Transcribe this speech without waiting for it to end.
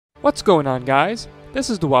What's going on, guys?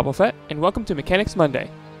 This is DaWoblefet, and welcome to Mechanics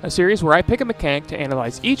Monday, a series where I pick a mechanic to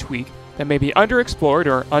analyze each week that may be underexplored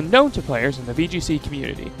or unknown to players in the VGC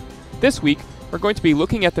community. This week, we're going to be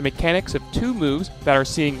looking at the mechanics of two moves that are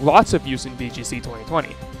seeing lots of use in VGC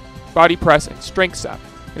 2020, Body Press and Strength Step,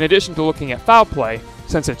 in addition to looking at Foul Play,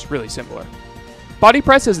 since it's really similar. Body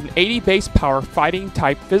Press is an 80 base power fighting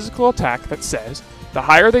type physical attack that says, the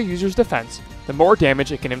higher the user's defense, the more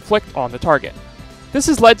damage it can inflict on the target. This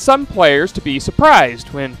has led some players to be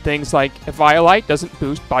surprised when things like Violite doesn't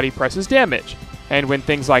boost Body Press's damage, and when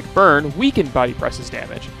things like Burn weaken Body Press's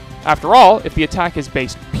damage. After all, if the attack is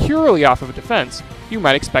based purely off of defense, you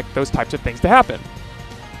might expect those types of things to happen.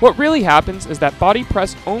 What really happens is that Body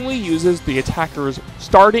Press only uses the attacker's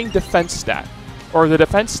starting defense stat, or the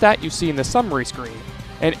defense stat you see in the summary screen,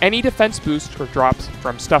 and any defense boosts or drops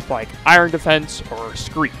from stuff like Iron Defense or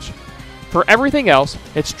Screech. For everything else,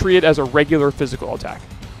 it's treated as a regular physical attack.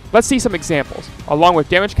 Let's see some examples, along with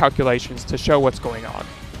damage calculations to show what's going on.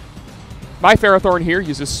 My Ferrothorn here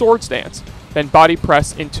uses Sword Stance, then Body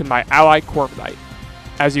Press into my ally Corviknight.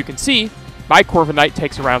 As you can see, my Corviknight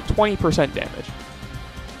takes around 20% damage.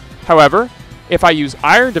 However, if I use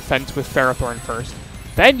Iron Defense with Ferrothorn first,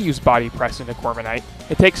 then use Body Press into Corviknight,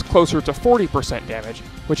 it takes closer to 40% damage,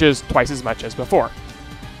 which is twice as much as before.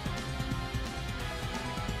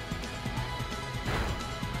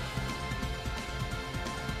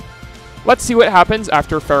 Let's see what happens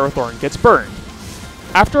after Ferrothorn gets burned.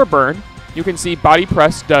 After a burn, you can see Body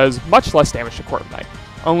Press does much less damage to Corviknight,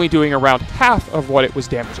 only doing around half of what it was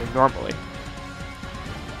damaging normally.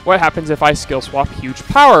 What happens if I skill swap Huge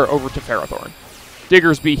Power over to Ferrothorn?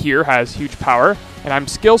 Diggersby here has Huge Power, and I'm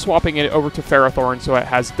skill swapping it over to Ferrothorn so it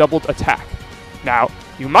has doubled attack. Now,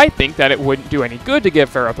 you might think that it wouldn't do any good to give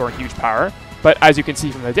Ferrothorn Huge Power, but as you can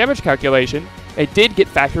see from the damage calculation, it did get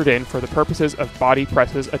factored in for the purposes of Body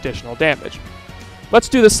Press's additional damage. Let's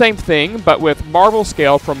do the same thing, but with Marvel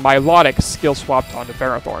Scale from Milotic skill swapped onto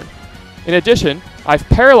Ferrothorn. In addition, I've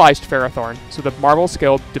paralyzed Ferrothorn, so the Marvel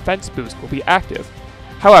Scale defense boost will be active.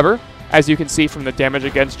 However, as you can see from the damage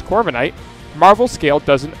against Corviknight, Marvel Scale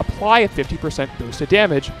doesn't apply a 50% boost to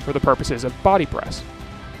damage for the purposes of Body Press.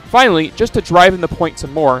 Finally, just to drive in the point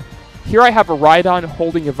some more, here I have a Rhydon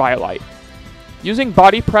holding a Violite. Using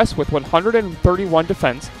Body Press with 131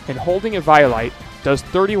 defense and holding a Violite does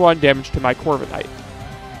 31 damage to my Corviknight.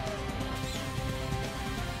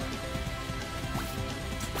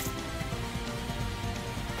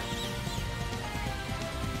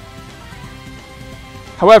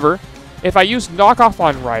 However, if I use Knockoff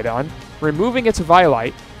on Rhydon, removing its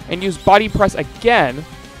Violite, and use Body Press again,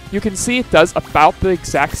 you can see it does about the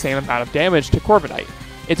exact same amount of damage to Corviknight.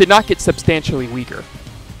 It did not get substantially weaker.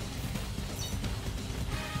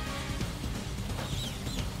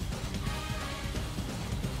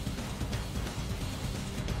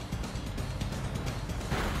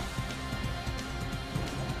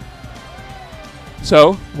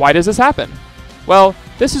 So, why does this happen? Well,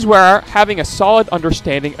 this is where having a solid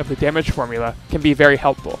understanding of the damage formula can be very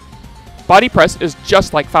helpful. Body Press is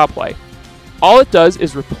just like Foul Play. All it does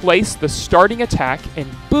is replace the starting attack and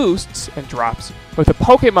boosts and drops with a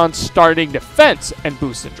Pokemon's starting defense and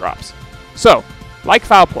boosts and drops. So, like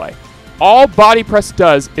Foul Play, all Body Press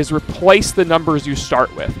does is replace the numbers you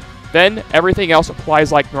start with. Then everything else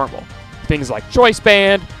applies like normal. Things like Choice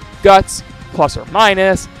Band, Guts, Plus or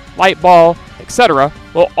Minus, Light Ball, etc.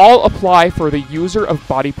 will all apply for the user of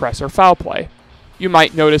Body Press or Foul Play. You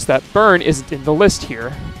might notice that Burn isn't in the list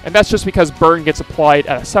here, and that's just because Burn gets applied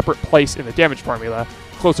at a separate place in the damage formula,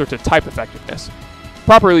 closer to type effectiveness.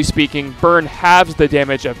 Properly speaking, Burn halves the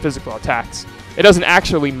damage of physical attacks. It doesn't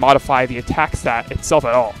actually modify the attack stat itself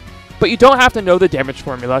at all. But you don't have to know the damage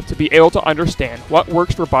formula to be able to understand what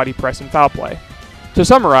works for Body Press and Foul Play. To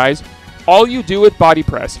summarize, all you do with Body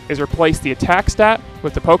Press is replace the attack stat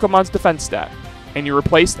with the Pokemon's defense stat, and you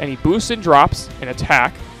replace any boosts and drops in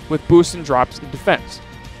attack with boosts and drops in defense.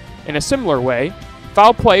 In a similar way,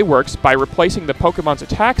 Foul Play works by replacing the Pokemon's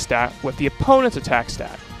attack stat with the opponent's attack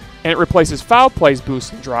stat, and it replaces Foul Play's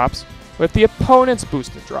boosts and drops with the opponent's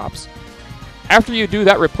boosts and drops. After you do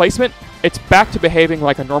that replacement, it's back to behaving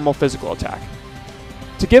like a normal physical attack.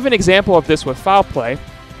 To give an example of this with Foul Play,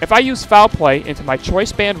 if I use Foul Play into my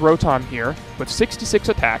Choice Band Rotom here with 66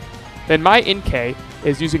 attack, then my NK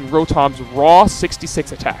is using Rotom's raw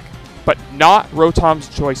 66 attack, but not Rotom's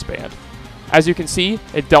Choice Band. As you can see,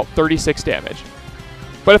 it dealt 36 damage.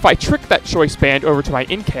 But if I trick that Choice Band over to my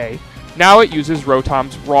NK, now it uses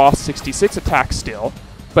Rotom's raw 66 attack still,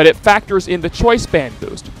 but it factors in the Choice Band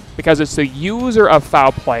boost, because it's the user of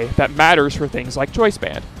Foul Play that matters for things like Choice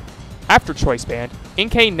Band. After Choice Band,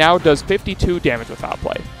 NK now does 52 damage with Foul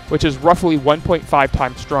Play, which is roughly 1.5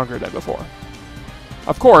 times stronger than before.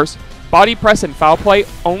 Of course, body press and foul play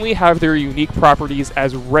only have their unique properties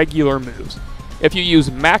as regular moves. If you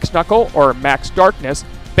use max knuckle or max darkness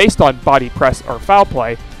based on body press or foul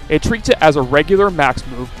play, it treats it as a regular max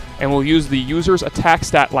move and will use the user's attack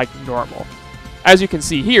stat like normal. As you can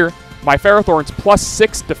see here, my Ferrothorn's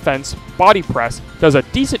 +6 defense body press does a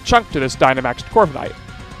decent chunk to this Dynamaxed Corviknight.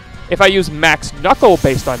 If I use max knuckle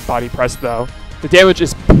based on body press though, the damage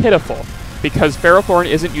is pitiful because Ferrothorn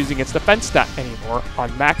isn't using its defense stat anymore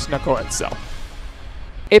on max knuckle itself.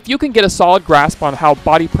 If you can get a solid grasp on how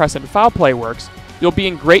body press and foul play works, you'll be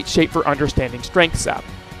in great shape for understanding Strength Sap.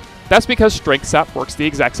 That's because Strength Sap works the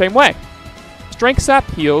exact same way. Strength Sap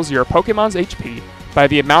heals your Pokemon's HP by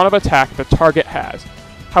the amount of attack the target has.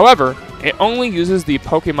 However, it only uses the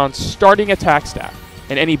Pokemon's starting attack stat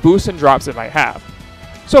and any boosts and drops it might have.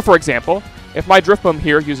 So for example, if my Drifblim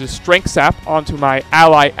here uses Strength Sap onto my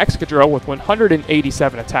ally Excadrill with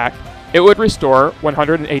 187 attack, it would restore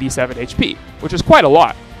 187 HP, which is quite a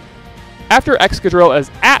lot. After Excadrill is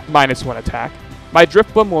at -1 attack, my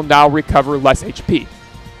Drifblim will now recover less HP.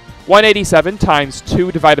 187 times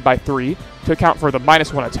 2 divided by 3 to account for the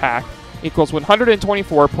 -1 attack equals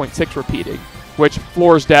 124.6 repeating, which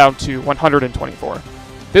floors down to 124.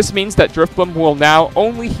 This means that Drifblim will now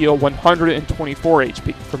only heal 124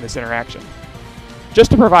 HP from this interaction.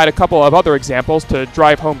 Just to provide a couple of other examples to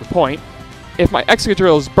drive home the point, if my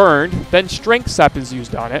Excadrill is burned, then Strength Sap is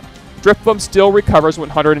used on it, Drifblim still recovers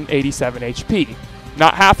 187 HP,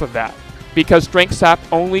 not half of that, because Strength Sap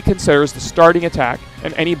only considers the starting attack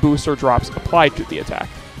and any boosts or drops applied to the attack.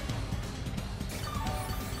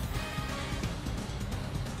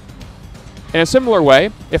 In a similar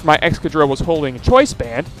way, if my Excadrill was holding Choice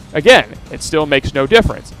Band, again, it still makes no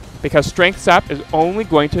difference, because Strength Sap is only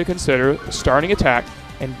going to consider the starting attack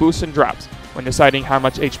and boosts and drops when deciding how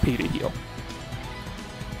much HP to heal.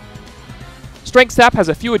 Strength Sap has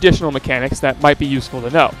a few additional mechanics that might be useful to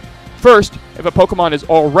know. First, if a Pokemon is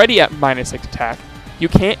already at -6 attack, you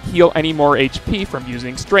can't heal any more HP from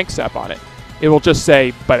using Strength Sap on it. It will just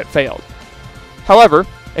say, but it failed. However,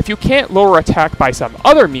 if you can't lower attack by some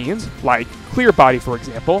other means, like Clear Body for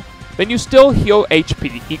example, then you still heal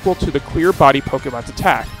HP equal to the Clear Body Pokemon's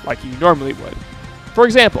attack, like you normally would. For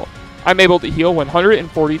example, I'm able to heal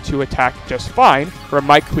 142 attack just fine from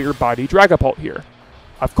my Clear Body Dragapult here.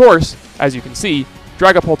 Of course, as you can see,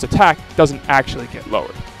 Dragapult's attack doesn't actually get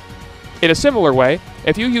lowered. In a similar way,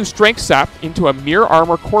 if you use Strength Sap into a Mirror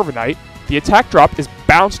Armor Corviknight, the attack drop is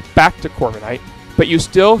bounced back to Corviknight, but you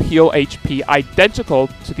still heal HP identical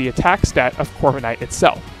to the attack stat of Corviknight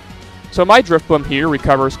itself. So my Drifblim here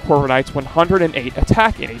recovers Corviknight's 108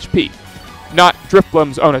 attack in HP, not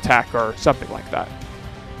Drifblim's own attack or something like that.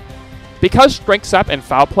 Because Strength Sap and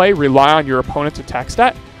Foul Play rely on your opponent's attack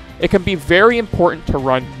stat, it can be very important to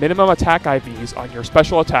run minimum attack IVs on your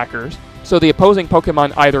special attackers so the opposing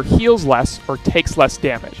Pokemon either heals less or takes less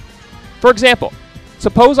damage. For example,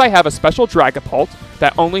 suppose I have a special Dragapult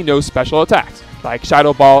that only knows special attacks, like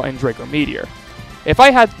Shadow Ball and Draco Meteor. If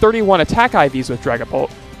I had 31 attack IVs with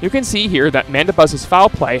Dragapult, you can see here that Mandabuzz's Foul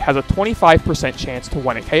Play has a 25% chance to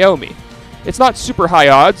 1-hit KO me. It's not super high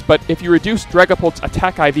odds, but if you reduce Dragapult's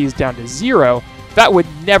attack IVs down to 0, that would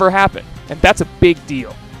never happen, and that's a big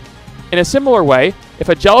deal. In a similar way, if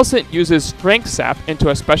a Jellicent uses Strength Sap into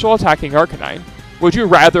a special attacking Arcanine, would you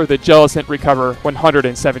rather the Jellicent recover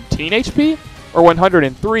 117 HP or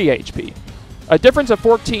 103 HP? A difference of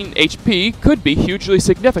 14 HP could be hugely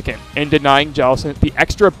significant in denying Jellicent the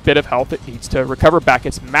extra bit of health it needs to recover back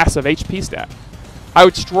its massive HP stat. I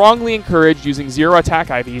would strongly encourage using 0 attack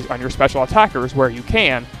IVs on your special attackers where you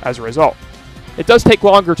can as a result. It does take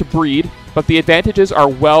longer to breed, but the advantages are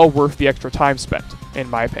well worth the extra time spent, in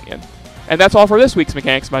my opinion. And that's all for this week's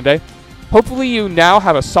Mechanics Monday. Hopefully you now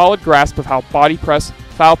have a solid grasp of how Body Press,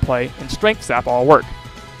 Foul Play, and Strength Sap all work.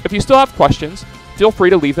 If you still have questions, feel free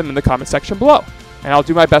to leave them in the comment section below, and I'll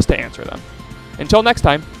do my best to answer them. Until next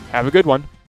time, have a good one.